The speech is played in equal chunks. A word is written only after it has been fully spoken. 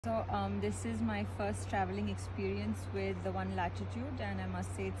So this is my first traveling experience with the One Latitude, and I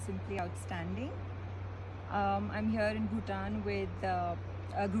must say it's simply outstanding. I'm here in Bhutan with a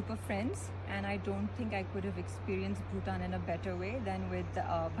group of friends, and I don't think I could have experienced Bhutan in a better way than with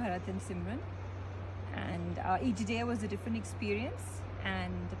Bharat and Simran. And each day was a different experience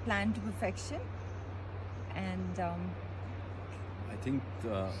and planned to perfection. And I think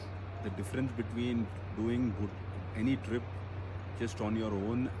the difference between doing any trip just on your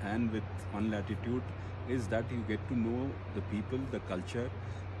own and with One Latitude is that you get to know the people, the culture,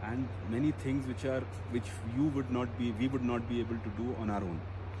 and many things which we would not be able to do on our own.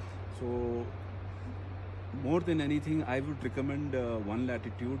 So more than anything, I would recommend One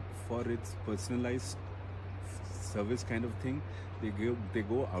Latitude for its personalized service kind of thing. They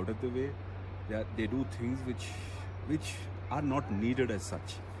go out of the way. They do things which are not needed as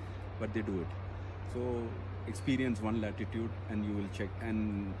such, but they do it. So experience One Latitude and you will check,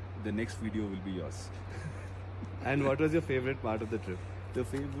 and the next video will be yours. And what was your favorite part of the trip?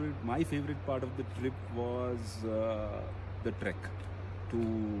 My favorite part of the trip was the trek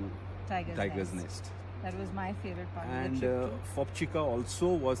to Tiger's Nest. That was my favorite part and of the trip too. Phopchica also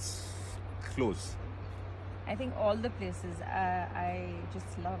was close. I think all the places, I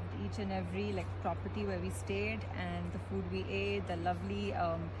just loved each and every property where we stayed, and the food we ate, the lovely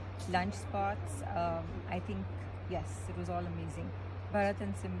lunch spots. I think, yes, it was all amazing. Bharat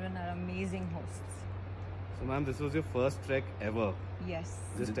and Simran are amazing hosts. So ma'am, this was your first trek ever. Yes.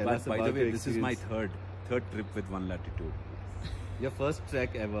 Just tell us By about the way, your this is my experience. third trip with One Latitude. Your first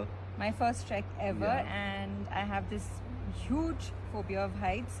trek ever. My first trek ever, Yeah. and I have this huge phobia of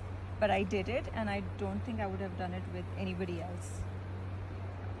heights, but I did it, and I don't think I would have done it with anybody else.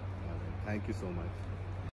 Thank you so much.